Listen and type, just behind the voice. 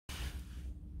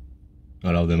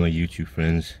Hello there my YouTube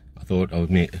friends. I thought I would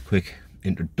make a quick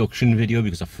introduction video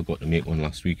because I forgot to make one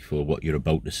last week for what you're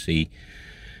about to see,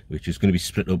 which is going to be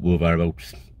split up over about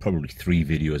probably 3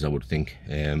 videos I would think,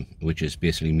 which is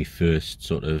basically my first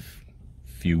sort of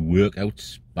few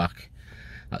workouts back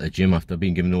at the gym after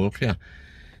being given the all clear.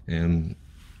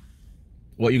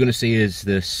 What you're going to see is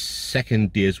the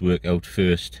second day's workout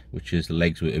first, which is the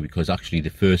legs workout, because actually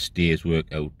the first day's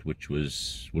workout, which would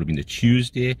have been the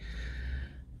Tuesday,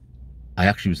 I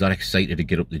actually was that excited to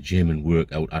get up the gym and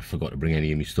work out, I forgot to bring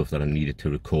any of my stuff that I needed to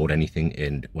record anything.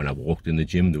 And when I walked in the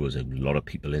gym, there was a lot of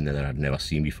people in there that I'd never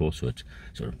seen before, so it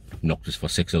sort of knocked us for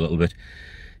 6 a little bit.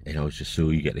 And I was just so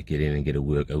eager to get in and get a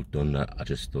workout done that I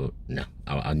just thought, no,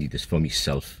 I need this for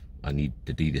myself. I need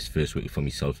to do this first workout for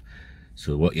myself.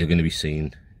 So what you're going to be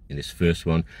seeing in this first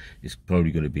one is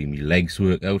probably going to be my legs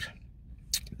workout.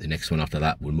 The next one after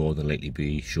that will more than likely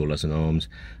be shoulders and arms,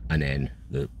 and then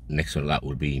the next one of that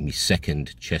will be my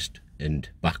second chest and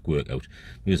back workout,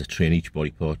 because I train each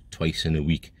body part twice in a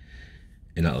week,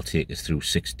 and that'll take us through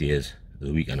 6 days of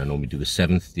the week. And I normally do the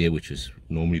 7th day, which is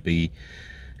normally be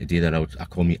a day that I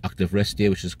call me active rest day,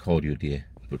 which is cardio day,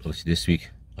 but obviously this week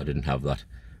I didn't have that.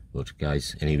 But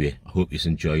guys, anyway, I hope you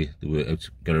enjoy the workouts.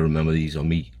 Gotta remember, these are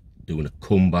me doing a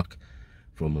comeback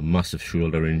from a massive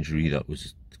shoulder injury that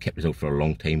was kept us out for a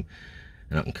long time,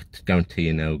 and I can guarantee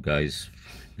you now, guys,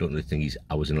 don't know the thing is,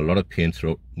 I was in a lot of pain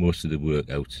throughout most of the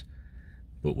workouts,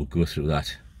 but we'll go through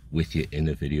that with you in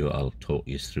the video. I'll talk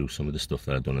you through some of the stuff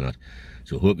that I've done in that.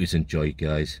 So hope you enjoy,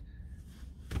 guys.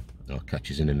 I'll catch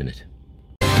you in a minute.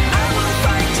 I will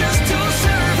fight just to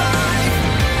survive.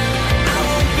 I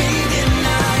won't be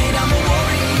denied. I'm a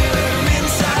warrior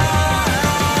inside.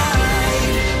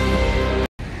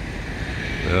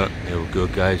 Yeah, here we go,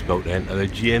 guys, about to enter the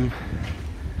gym.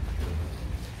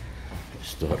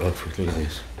 Start off with, look at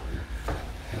this.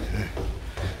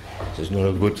 It's not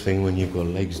a good thing when you've got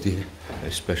legs day,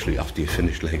 especially after you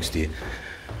finish legs day.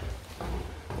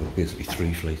 Well, basically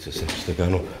 3 flights of steps to go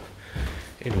up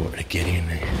in order to get in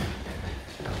there.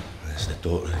 There's the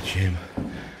door to the gym.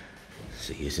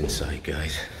 See you inside,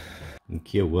 guys.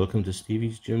 Okay, welcome to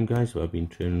Stevie's gym, guys. Where I've been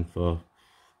training for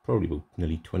probably about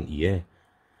nearly 20 years.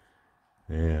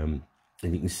 And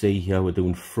you can see here we're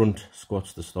doing front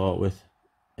squats to start with,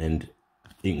 and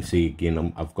you can see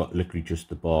again I've got literally just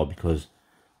the bar, because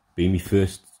being my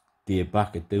first day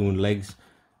back at doing legs,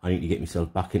 I need to get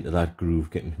myself back into that groove,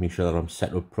 make sure that I'm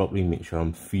set up properly, make sure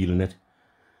I'm feeling it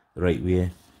the right way.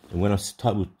 And when I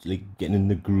start with like getting in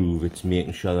the groove, it's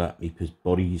making sure that my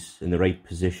body's in the right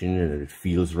position and it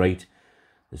feels right.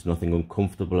 There's nothing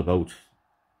uncomfortable about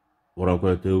what I'm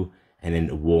going to do, and then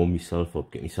to warm myself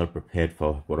up, get myself prepared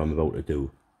for what I'm about to do.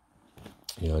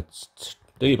 You know, it's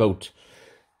do about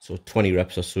 20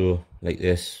 reps or so like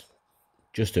this,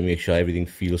 just to make sure everything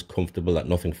feels comfortable, that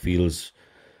nothing feels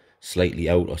slightly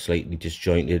out or slightly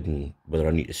disjointed, and whether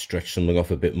I need to stretch something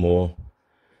off a bit more.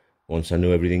 Once I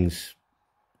know everything's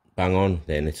bang on,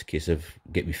 then it's a case of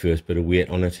get my first bit of weight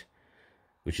on it,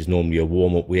 which is normally a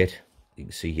warm-up weight. You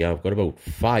can see here I've got about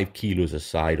 5 kilos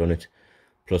aside on it,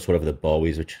 plus whatever the bar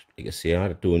weighs, which, like I say,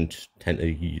 I don't tend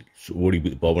to worry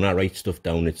with the bar. When I write stuff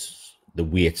down, it's the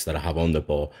weights that I have on the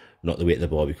bar, not the weight of the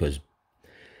bar, because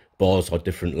bars are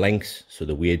different lengths, so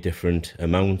they weigh different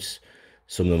amounts.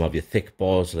 Some of them have your thick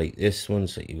bars like this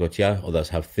ones that you got here, others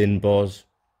have thin bars,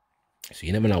 so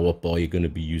you never know what bar you're going to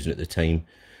be using at the time.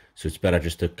 So it's better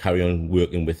just to carry on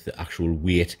working with the actual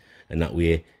weight, and that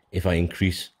way if I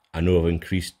increase, I know I've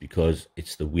increased because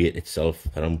it's the weight itself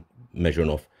that I'm measuring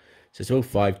off. So it's about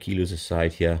 5 kilos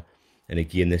aside here, and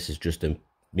again this is just to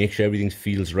make sure everything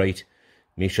feels right,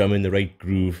 make sure I'm in the right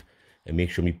groove, and make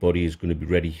sure my body is going to be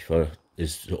ready to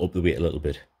up the weight a little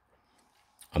bit.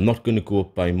 I'm not going to go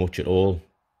up by much at all,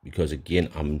 because again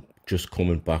I'm just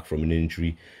coming back from an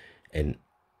injury, and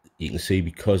you can see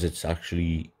because it's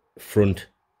actually front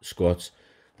squats,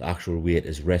 the actual weight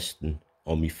is resting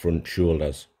on my front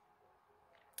shoulders,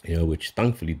 you know, which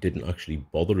thankfully didn't actually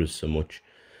bother us so much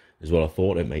as what I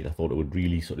thought it might. I thought it would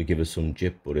really sort of give us some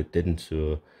jip, but it didn't.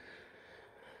 So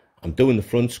I'm doing the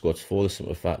front squats for the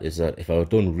simple fact is that if I had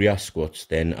done rear squats,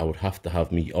 then I would have to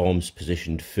have my arms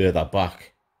positioned further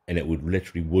back, and it would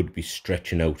literally be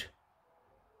stretching out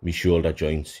my shoulder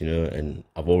joints, you know. And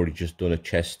I've already just done a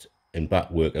chest and back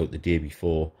workout the day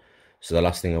before, so the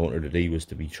last thing I wanted to do was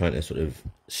to be trying to sort of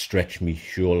stretch my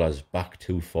shoulders back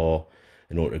too far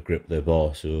in order to grip the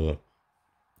bar. So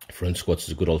front squats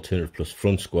is a good alternative, plus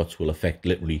front squats will affect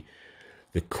literally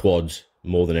the quads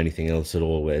more than anything else at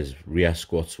all, whereas rear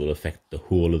squats will affect the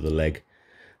whole of the leg.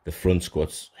 The front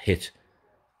squats hit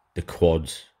the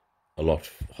quads a lot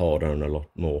harder and a lot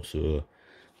more, so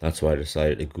That's why I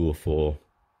decided to go for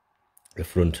the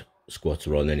front squats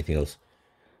rather than anything else.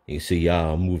 You can see,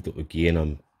 yeah, I moved up again.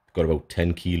 I'm got about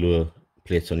 10 kilo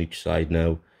plates on each side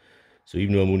now. So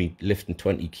even though I'm only lifting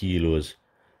 20 kilos,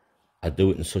 I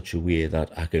do it in such a way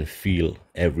that I can feel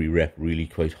every rep really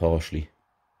quite harshly.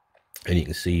 And you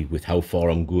can see with how far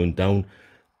I'm going down,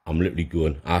 I'm literally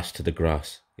going ass to the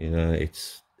grass. You know,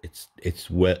 it's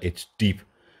deep,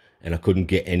 and I couldn't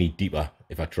get any deeper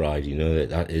if I tried. You know,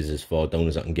 that is as far down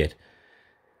as I can get.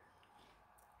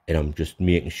 And I'm just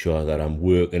making sure that I'm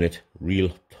working it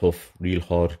real tough, real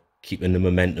hard, keeping the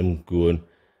momentum going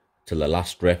till the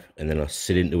last rep, and then I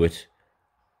sit into it,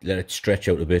 let it stretch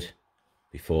out a bit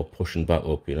before pushing back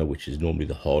up, you know, which is normally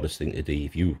the hardest thing to do.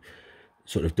 If you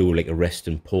sort of do like a rest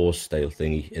and pause style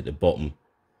thingy at the bottom,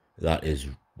 that is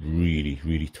really,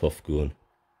 really tough going.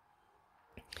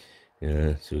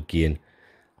 Yeah, so again,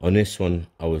 on this one,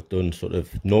 I was done sort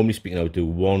of, normally speaking, I would do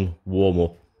one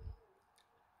warm-up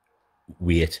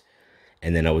weight,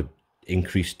 and then I would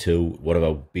increase to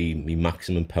whatever would be my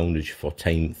maximum poundage for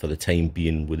the time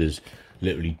being, with us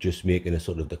literally just making a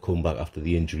sort of the comeback after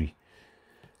the injury.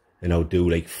 And I would do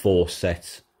like 4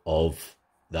 sets of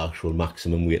the actual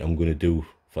maximum weight I'm going to do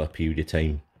for a period of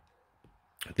time.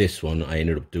 This one I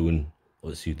ended up doing,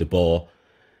 let's see, the bar,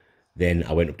 then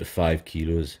I went up to 5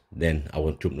 kilos, then I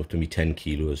went jumping up to me 10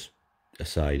 kilos a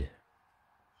side.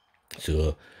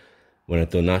 So when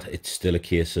I've done that, it's still a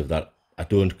case of that I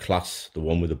don't class the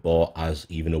one with the bar as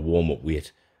even a warm-up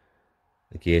weight.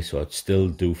 Okay, so I'd still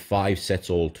do 5 sets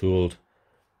all told,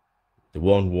 the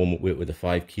one warm-up weight with the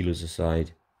 5 kilos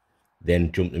aside,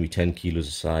 then jump to me 10 kilos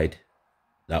aside.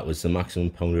 That was the maximum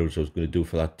poundage I was going to do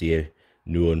for that day,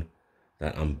 knowing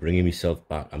that I'm bringing myself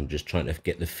back. I'm just trying to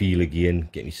get the feel again,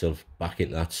 get myself back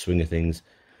into that swing of things.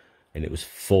 And it was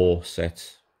 4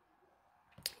 sets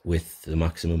with the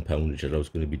maximum poundage that I was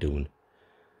going to be doing.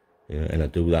 Yeah, and I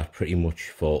do that pretty much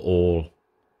for all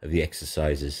of the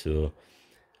exercises. So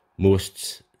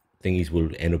most thingies will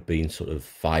end up being sort of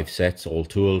 5 sets all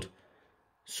told.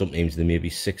 Sometimes there may be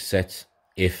 6 sets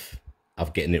if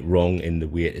I've getting it wrong and the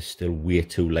weight is still way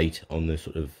too light on the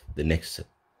sort of the next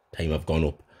time I've gone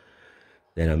up.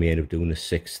 Then I may end up doing a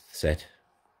 6th set,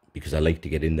 because I like to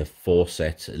get in the 4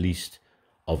 sets at least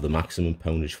of the maximum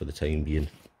poundage for the time being.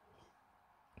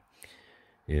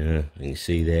 Yeah, you can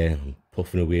see there, I'm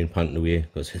puffing away and panting away,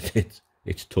 because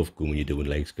it's tough going when you're doing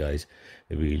legs, guys.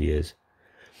 It really is.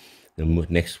 Then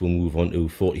next we'll move on to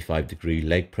 45-degree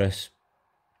leg press.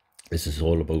 This is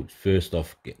all about, first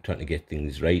off, trying to get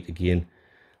things right again.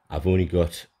 I've only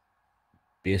got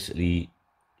basically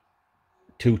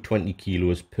 220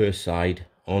 kilos per side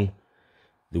on.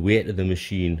 The weight of the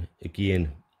machine,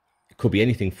 again, it could be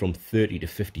anything from 30 to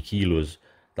 50 kilos.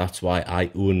 That's why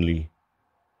I only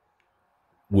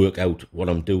work out what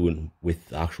I'm doing with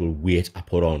the actual weight I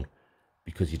put on,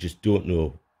 because you just don't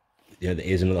know. You know, there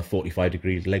is another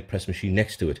 45-degree leg press machine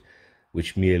next to it,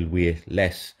 which may weigh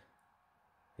less.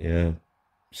 Yeah,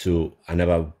 so I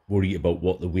never worry about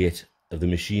what the weight of the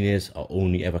machine is. I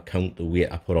only ever count the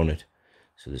weight I put on it.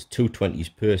 So there's 220s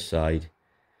per side,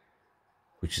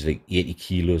 which is like 80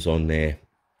 kilos on there.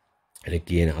 And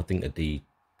again, I think at the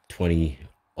 20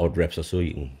 odd reps or so,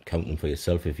 you can count them for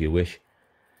yourself if you wish.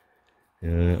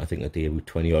 I think I did with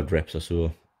 20 odd reps or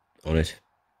so on it.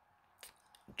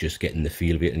 Just getting the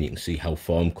feel of it, and you can see how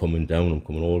far I'm coming down. I'm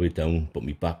coming all the way down, but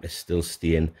my back is still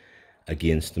staying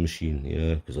against the machine, you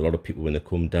know, because a lot of people, when they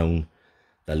come down,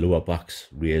 their lower backs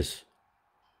raise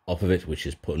off of it, which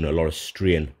is putting a lot of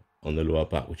strain on the lower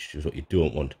back, which is what you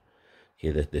don't want.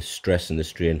 Okay, the stress and the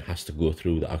strain has to go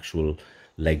through the actual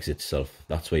legs itself.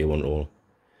 That's where you want it all.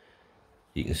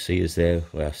 You can see is there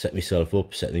where I set myself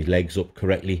up, setting these legs up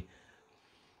correctly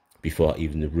before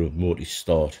even the remotely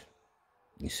start.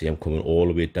 You see I'm coming all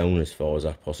the way down as far as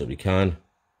I possibly can,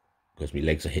 because my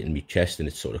legs are hitting my chest and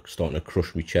it's sort of starting to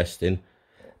crush my chest in.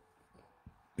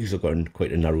 Because I've got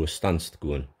quite a narrow stance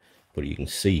going, but you can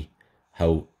see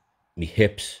how my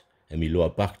hips and my lower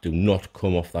back do not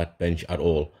come off that bench at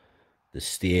all. They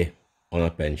stay on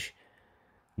that bench.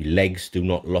 My legs do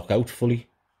not lock out fully.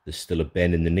 There's still a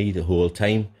bend in the knee the whole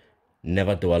time.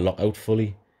 Never do I lock out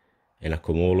fully, and I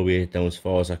come all the way down as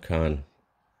far as I can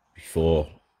before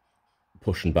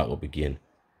pushing back up again.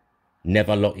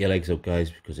 Never lock your legs out, guys,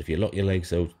 because if you lock your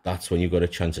legs out, that's when you've got a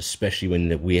chance, especially when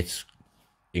the weights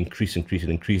increase,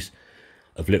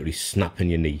 of literally snapping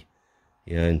your knee,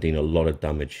 yeah, and doing a lot of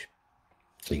damage.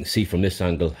 You can see from this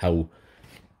angle how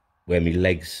where my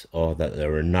legs are, that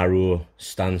they're a narrow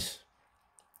stance,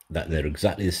 that they're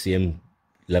exactly the same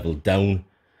level down,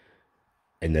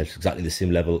 and they're exactly the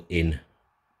same level in.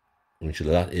 And so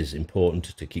that is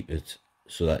important to keep it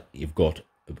so that you've got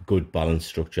a good balanced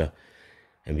structure.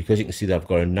 And because you can see that I've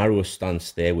got a narrower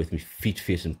stance there with my feet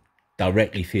facing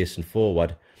directly facing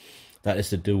forward, that is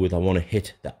to do with I want to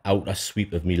hit the outer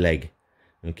sweep of my leg.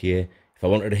 Okay, if I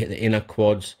wanted to hit the inner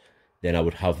quads, then I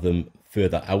would have them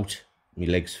further out, my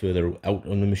legs further out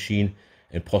on the machine,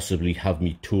 and possibly have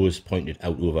my toes pointed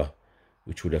out over,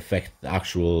 which would affect the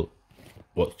actual,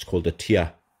 what's called the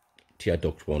tear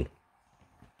duct one.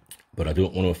 But I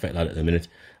don't want to affect that at the minute.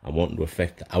 I want to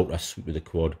affect the outer sweep of the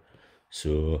quad.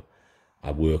 So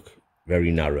I work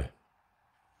very narrow.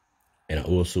 And I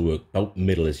also work about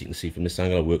middle, as you can see from this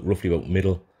angle. I work roughly about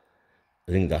middle.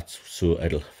 I think that's so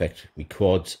it'll affect my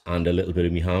quads and a little bit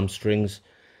of my hamstrings.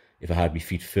 If I had my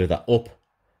feet further up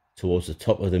towards the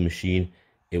top of the machine,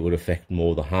 it would affect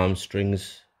more the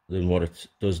hamstrings than what it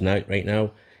does now, right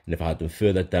now. And if I had them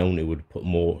further down, it would put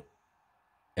more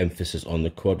emphasis on the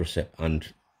quadricep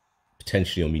and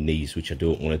potentially on my knees, which I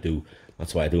don't want to do.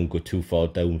 That's why I don't go too far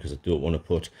down, because I don't want to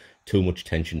put too much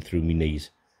tension through my knees.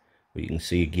 But you can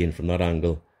see again from that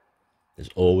angle, there's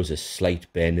always a slight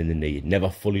bend in the knee. Never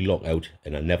fully lock out,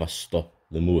 and I never stop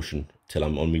the motion till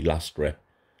I'm on my last rep.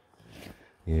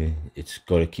 Yeah, it's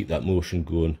got to keep that motion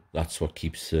going. That's what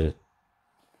keeps it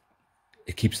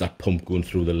keeps that pump going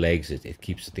through the legs. It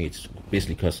keeps the thing. It's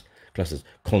basically classed as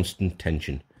constant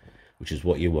tension, which is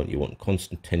what you want. You want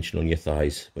constant tension on your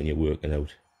thighs when you're working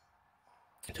out,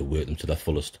 to work them to their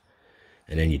fullest.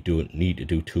 And then you don't need to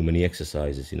do too many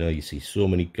exercises. You know, you see so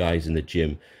many guys in the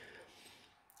gym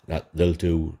that they'll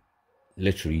do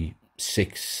literally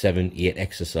 6, 7, 8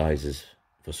 exercises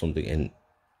for something, and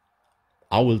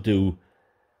I will do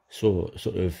sort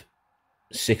of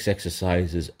 6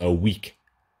 exercises a week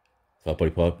for a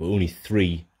body part, but only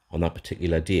 3 on that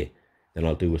particular day. Then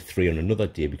I'll do a 3 on another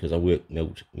day, because I work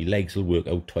out, my legs will work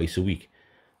out twice a week.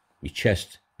 My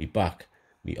chest, my back,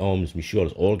 my arms, my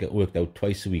shoulders all get worked out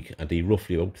twice a week. I do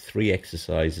roughly about 3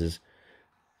 exercises,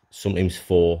 sometimes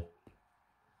 4,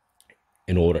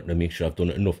 in order to make sure I've done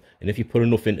it enough. And if you put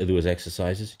enough into those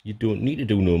exercises, you don't need to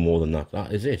do no more than that.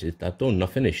 That is it. That's done. I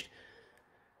finished.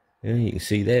 Yeah, you can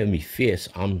see there in my face,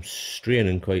 I'm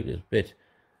straining quite a bit.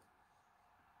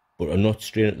 But I'm not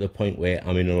straining to the point where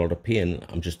I'm in a lot of pain.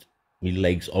 I'm just, my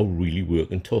legs are really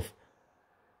working tough.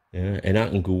 Yeah, and I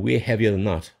can go way heavier than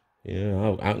that.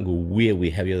 Yeah, I can go way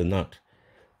heavier than that.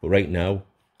 But right now,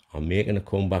 I'm making a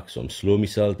comeback, so I'm slowing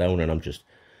myself down, and I'm just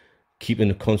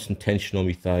keeping a constant tension on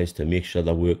my thighs to make sure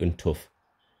they're working tough.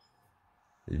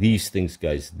 These things,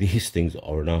 guys, these things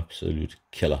are an absolute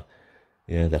killer.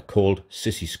 Yeah, they're called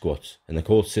sissy squats, and they're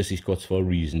called sissy squats for a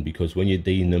reason, because when you're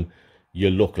doing them, you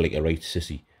look like a right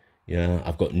sissy. Yeah,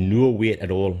 I've got no weight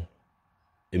at all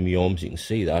in my arms. You can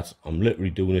see that. I'm literally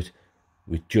doing it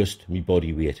with just my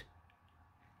body weight.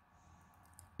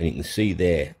 And you can see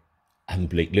there, I'm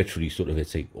like literally sort of,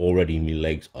 it's like already my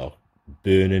legs are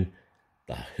burning.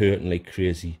 They're hurting like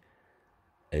crazy.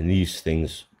 And these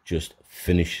things just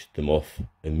finish them off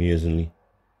amazingly.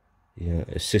 Yeah,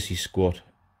 a sissy squat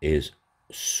is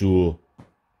so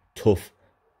tough,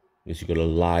 because you've got to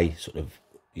lie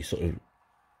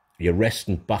you're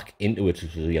resting back into it, so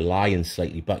you're lying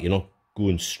slightly back. You're not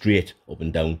going straight up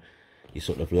and down. You're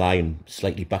sort of lying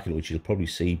slightly back into it, which you'll probably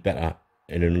see better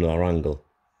in another angle.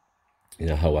 You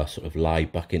know how I sort of lie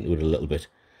back into it a little bit.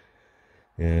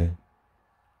 Yeah,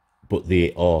 but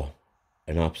they are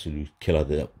an absolute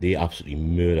killer. They absolutely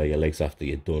murder your legs after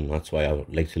you're done. That's why I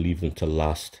like to leave them to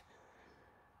last.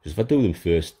 Because if I do them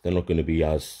first, they're not going to be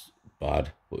as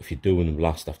bad. But if you're doing them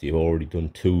last after you've already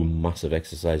done 2 massive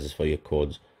exercises for your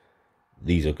quads,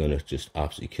 these are going to just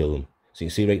absolutely kill them. So you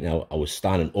can see right now, I was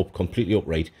standing up, completely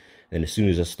upright. And as soon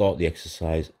as I start the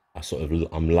exercise,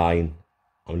 I'm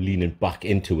leaning back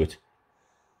into it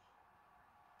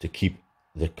to keep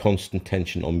the constant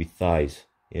tension on my thighs.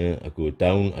 Yeah, I go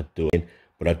down, I do it,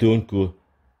 but I don't go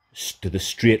to the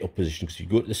straight up position, because if you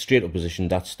go to the straight up position,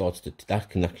 that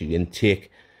can actually then take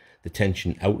the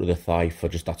tension out of the thigh for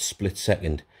just that split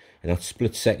second, and that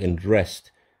split second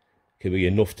rest can be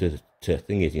enough to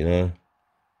thing it, you know.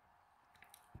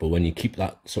 But when you keep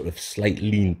that sort of slight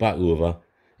lean back over,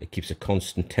 it keeps a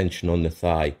constant tension on the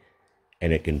thigh,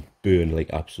 and it can burn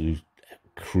like absolute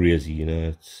crazy, you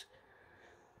know.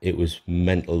 It was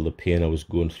mental, the pain I was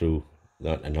going through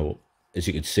that. And as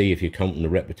you could see, if you're counting the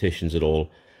repetitions at all,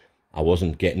 I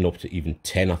wasn't getting up to even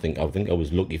 10. I think I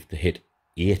was lucky to hit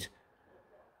 8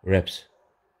 reps.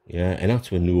 Yeah, and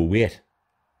that's with no weight.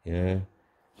 Yeah,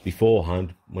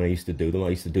 beforehand, when I used to do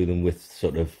them with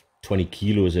sort of 20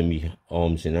 kilos in my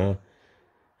arms, you know,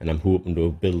 and I'm hoping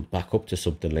to build back up to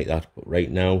something like that. But right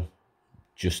now,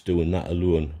 just doing that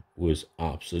alone was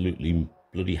absolutely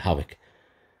bloody havoc.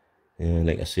 And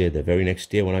like I said, the very next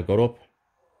day when I got up,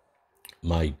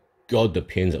 my God, the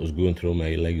pains that was going through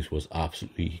my legs was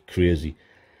absolutely crazy.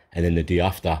 And then the day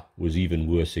after was even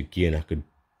worse again. I could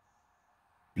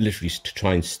literally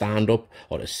try and stand up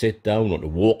or to sit down or to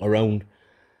walk around.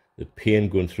 The pain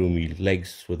going through my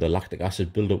legs with the lactic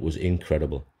acid buildup was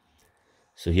incredible.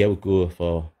 So here we go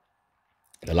for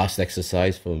the last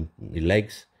exercise for my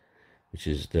legs, which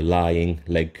is the lying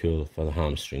leg curl for the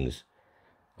hamstrings.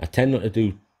 I tend not to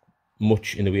do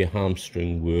much in the way of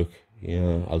hamstring work.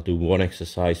 I'll do one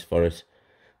exercise for it,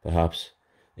 perhaps.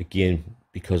 Again,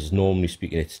 because normally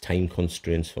speaking, it's time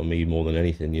constraints for me more than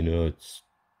anything.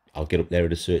 I'll get up there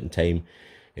at a certain time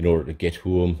in order to get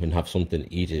home and have something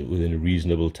to eat within a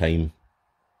reasonable time.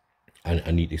 And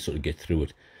I need to sort of get through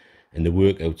it. And the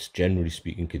workouts, generally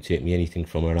speaking, could take me anything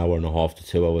from an hour and a half to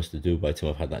 2 hours to do by the time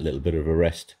I've had that little bit of a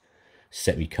rest.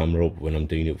 Set my camera up when I'm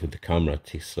doing it with the camera, it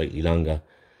takes slightly longer.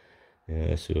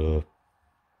 So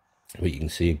what you can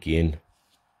see again,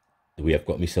 the way I've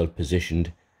got myself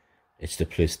positioned, it's to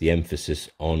place the emphasis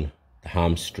on the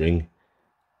hamstring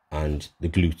and the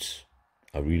glutes.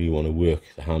 I really want to work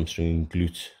the hamstring and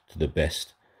glutes to the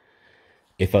best.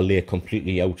 If I lay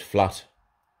completely out flat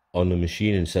on the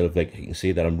machine, instead of, like, you can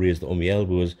see that I'm raised on my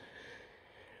elbows,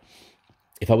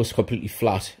 if I was completely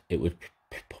flat, it would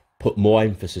put more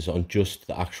emphasis on just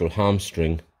the actual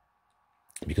hamstring,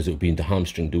 because it would be in the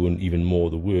hamstring doing even more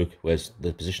of the work, whereas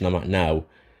the position I'm at now,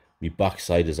 my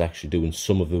backside is actually doing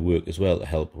some of the work as well to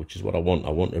help, which is what I want.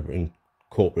 I want to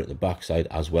incorporate the backside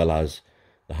as well as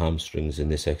the hamstrings in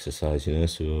this exercise,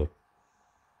 so,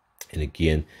 and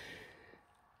again,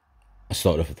 I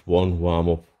started off with one warm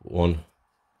up,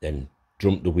 then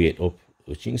jumped the weight up,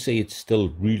 which you can see it's still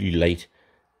really light,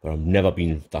 but I've never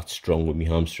been that strong with my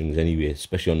hamstrings anyway,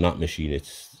 especially on that machine.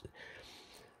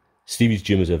 Stevie's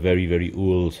gym is a very, very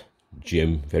old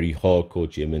gym, very hardcore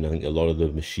gym, and I think a lot of the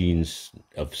machines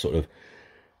have sort of,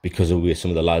 because of where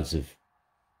some of the lads have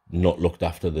not looked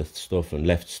after the stuff and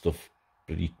left stuff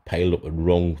pretty piled up with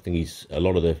wrong thingies, a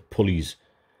lot of the pulleys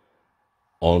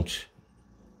aren't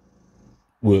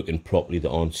working properly, they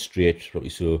aren't straight properly,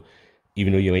 so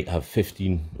even though you might have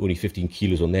only 15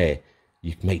 kilos on there,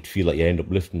 you might feel like you end up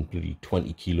lifting bloody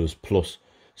 20 kilos plus,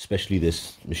 especially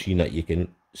this machine that you can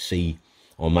see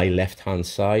on my left-hand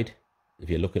side. If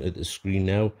you're looking at the screen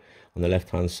now, on the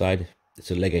left-hand side,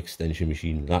 it's a leg extension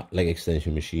machine. That leg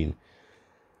extension machine,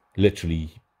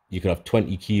 literally, you could have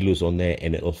 20 kilos on there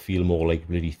and it'll feel more like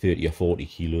bloody 30 or 40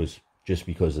 kilos just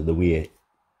because of the way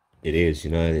it is,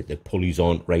 the pulleys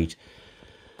aren't right.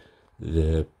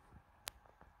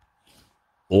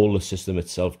 All the system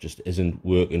itself just isn't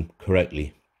working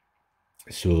correctly,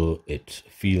 so it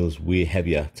feels way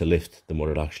heavier to lift than what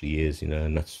it actually is,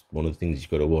 and that's one of the things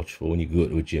you've got to watch for when you go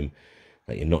to a gym,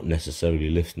 that you're not necessarily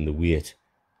lifting the weight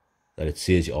that it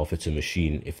says you off. It's a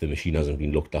machine if the machine hasn't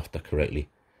been looked after correctly.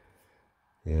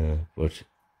 But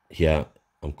yeah,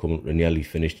 I'm coming nearly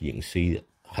finished. You can see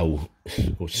how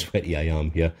sweaty I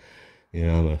am here.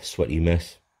 I'm a sweaty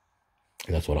mess,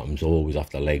 and that's what happens always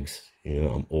after legs.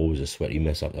 I'm always a sweaty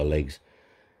mess after legs.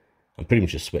 I'm pretty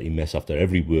much a sweaty mess after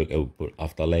every workout, but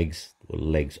after legs, well,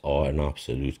 legs are an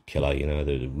absolute killer,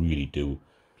 they really do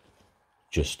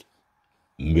just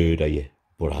murder you.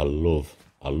 But I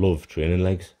love training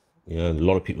legs. A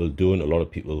lot of people do it, a lot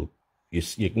of people,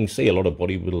 you can see a lot of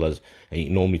bodybuilders, and you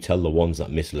can normally tell the ones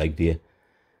that miss leg day.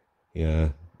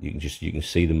 You can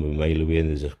see them a mile away,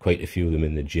 and there's quite a few of them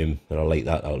in the gym that are like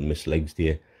that, that'll miss legs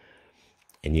day,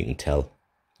 and you can tell.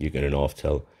 You can half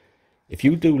tell. If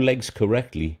you do legs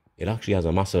correctly, it actually has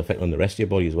a massive effect on the rest of your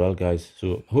body as well, guys.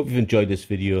 So I hope you've enjoyed this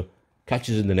video. Catch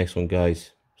us in the next one,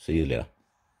 guys. See you later.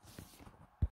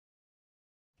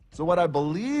 So what I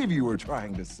believe you were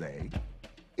trying to say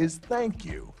is thank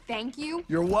you. Thank you?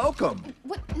 You're welcome.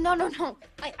 What? No.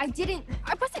 I didn't.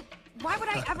 I wasn't. Why would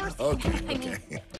I ever say that? I mean,